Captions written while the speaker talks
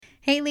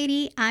Hey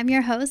lady, I'm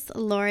your host,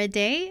 Laura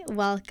Day.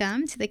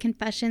 Welcome to the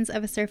Confessions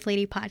of a Surf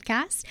Lady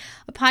podcast,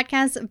 a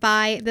podcast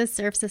by the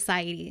Surf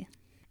Society.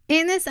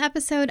 In this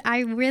episode,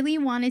 I really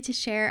wanted to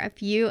share a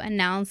few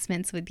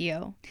announcements with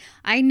you.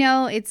 I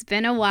know it's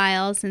been a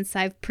while since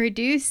I've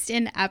produced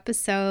an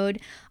episode.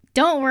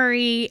 Don't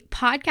worry,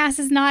 podcast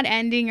is not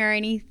ending or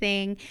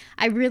anything.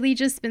 I've really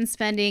just been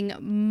spending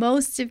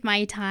most of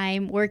my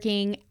time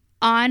working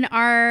on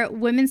our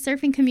women's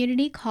surfing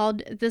community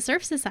called the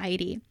Surf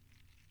Society.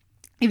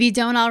 If you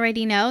don't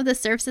already know, the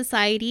Surf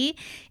Society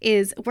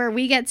is where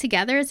we get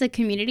together as a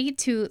community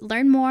to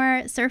learn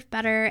more, surf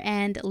better,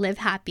 and live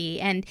happy.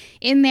 And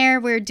in there,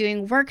 we're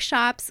doing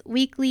workshops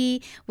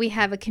weekly. We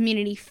have a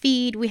community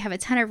feed. We have a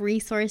ton of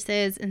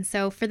resources. And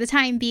so for the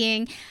time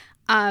being,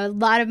 a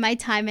lot of my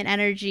time and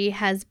energy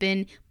has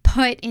been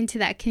put into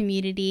that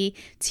community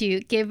to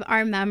give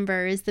our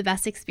members the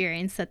best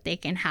experience that they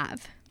can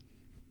have.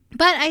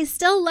 But I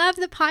still love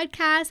the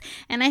podcast,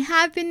 and I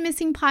have been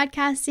missing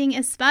podcasting,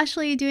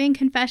 especially doing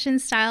confession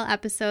style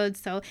episodes.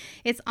 So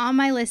it's on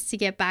my list to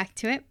get back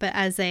to it. But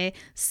as a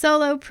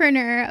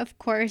solopreneur, of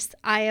course,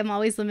 I am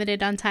always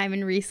limited on time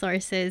and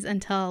resources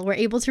until we're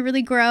able to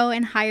really grow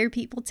and hire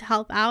people to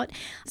help out.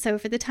 So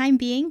for the time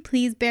being,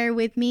 please bear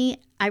with me.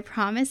 I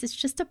promise it's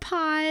just a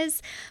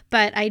pause,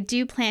 but I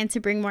do plan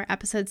to bring more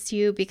episodes to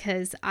you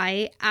because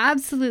I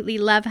absolutely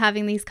love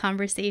having these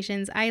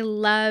conversations. I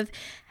love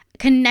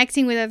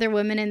connecting with other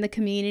women in the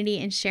community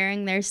and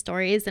sharing their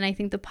stories. And I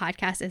think the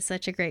podcast is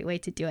such a great way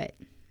to do it.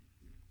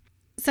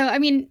 So,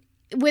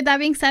 with that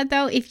being said,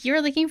 though, if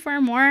you're looking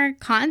for more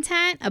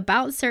content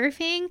about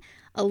surfing,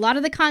 a lot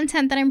of the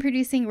content that I'm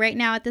producing right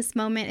now at this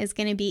moment is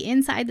going to be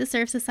inside the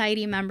Surf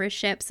Society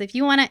membership. So if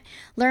you want to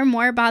learn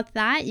more about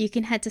that, you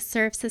can head to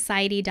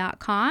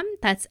surfsociety.com.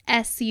 That's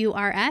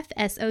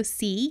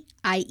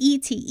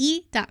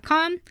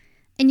surfsociete.com.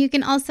 And you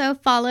can also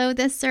follow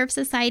the Surf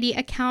Society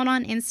account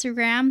on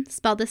Instagram,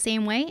 spelled the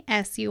same way,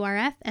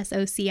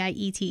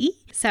 surfsociete.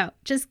 So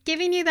just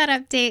giving you that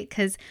update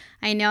because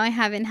I know I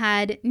haven't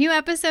had new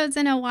episodes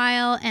in a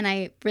while and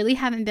I really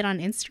haven't been on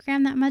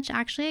Instagram that much,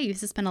 actually. I used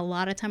to spend a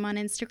lot of time on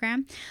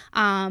Instagram.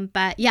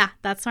 But yeah,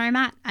 that's where I'm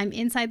at. I'm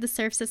inside the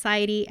Surf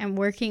Society. I'm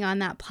working on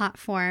that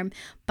platform,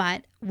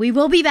 but we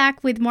will be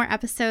back with more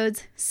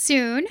episodes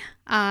soon.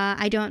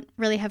 I don't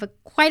really have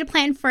quite a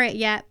plan for it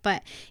yet,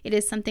 but it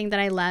is something that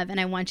I love and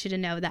I want you to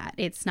know that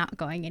it's not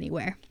going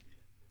anywhere.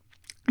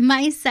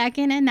 My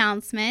second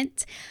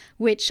announcement,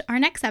 which our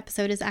next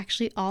episode is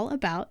actually all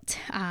about,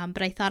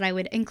 but I thought I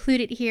would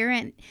include it here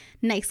in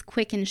a nice,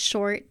 quick, and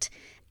short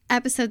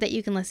episode that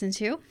you can listen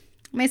to.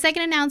 My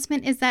second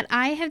announcement is that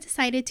I have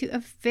decided to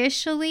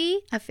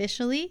officially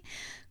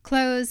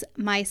close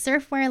my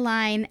surfwear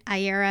line,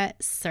 Ayera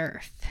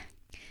Surf.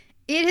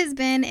 It has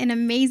been an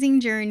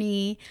amazing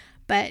journey,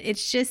 but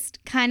it's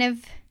just kind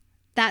of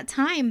that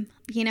time.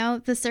 You know,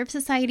 the Surf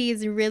Society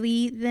is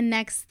really the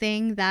next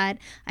thing that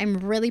I'm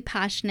really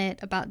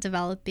passionate about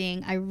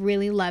developing. I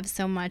really love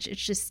so much.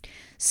 It's just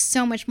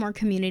so much more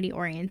community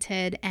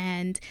oriented.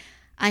 And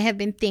I have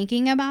been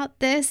thinking about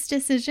this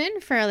decision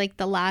for like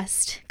the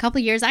last couple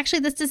of years.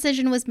 Actually, this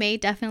decision was made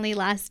definitely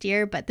last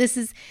year, but this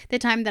is the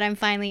time that I'm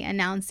finally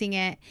announcing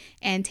it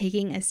and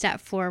taking a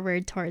step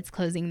forward towards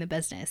closing the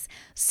business.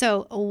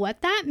 So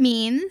what that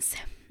means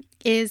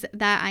is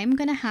that I'm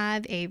going to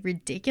have a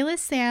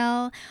ridiculous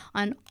sale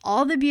on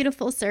all the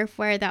beautiful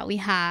surfwear that we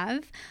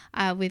have.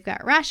 We've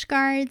got rash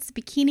guards,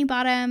 bikini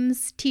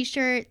bottoms,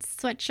 t-shirts,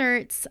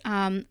 sweatshirts,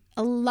 a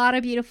lot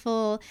of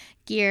beautiful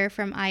gear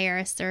from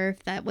Ayera Surf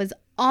that was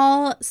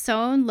all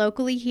sewn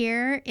locally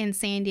here in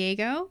San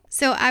Diego.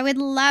 So I would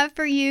love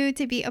for you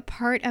to be a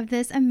part of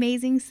this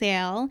amazing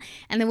sale.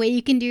 And the way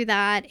you can do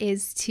that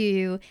is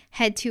to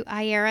head to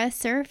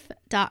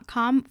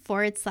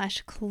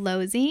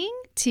ayerasurf.com/closing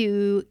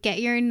to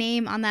get your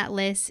name on that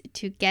list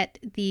to get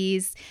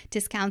these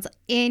discounts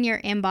in your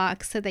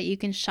inbox so that you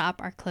can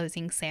shop our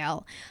closing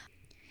sale.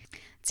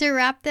 To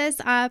wrap this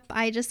up,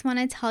 I just want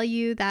to tell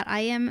you that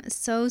I am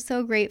so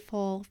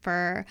grateful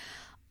for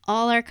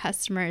all our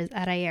customers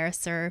at Ayera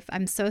Surf.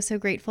 I'm so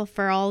grateful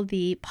for all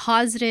the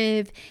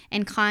positive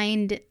and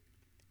kind,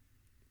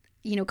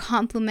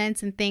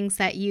 compliments and things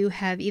that you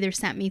have either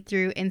sent me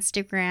through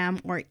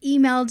Instagram or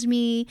emailed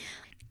me.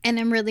 And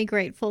I'm really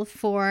grateful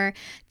for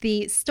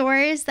the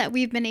stores that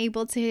we've been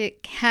able to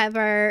have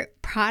our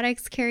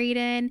products carried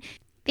in.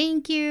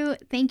 Thank you.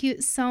 Thank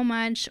you so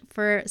much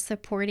for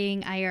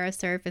supporting Ayera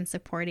Surf and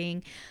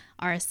supporting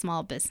our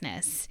small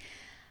business.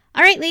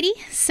 All right, lady.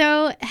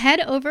 So head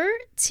over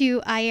to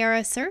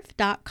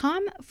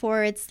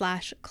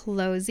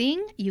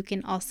ayerasurf.com/closing. You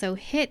can also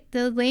hit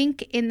the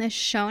link in the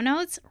show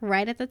notes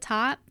right at the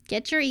top.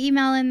 Get your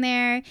email in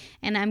there,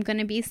 and I'm going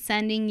to be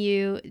sending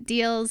you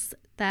deals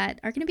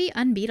that are going to be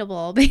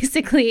unbeatable,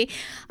 basically,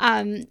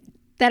 that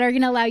are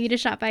going to allow you to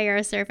shop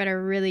Ayera Surf at a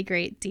really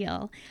great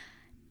deal.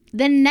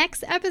 The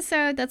next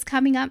episode that's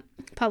coming up,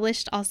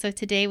 published also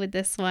today with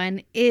this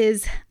one,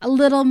 is a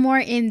little more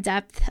in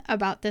depth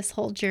about this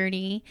whole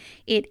journey.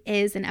 It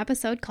is an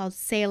episode called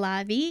C'est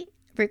la vie,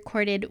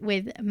 recorded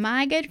with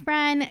my good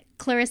friend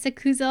Clarissa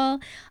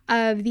Kuzel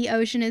of the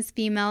Ocean is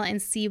Female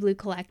and Sea Blue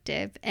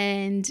Collective,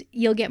 and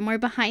you'll get more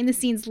behind the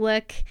scenes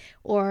look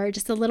or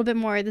just a little bit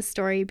more of the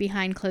story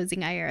behind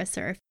closing Iara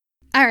Surf.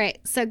 All right,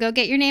 so go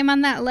get your name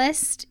on that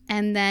list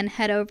and then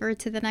head over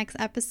to the next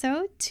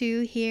episode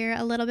to hear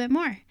a little bit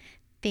more.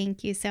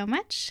 Thank you so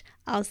much.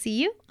 I'll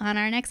see you on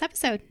our next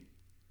episode.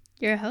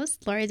 Your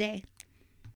host, Laura Day.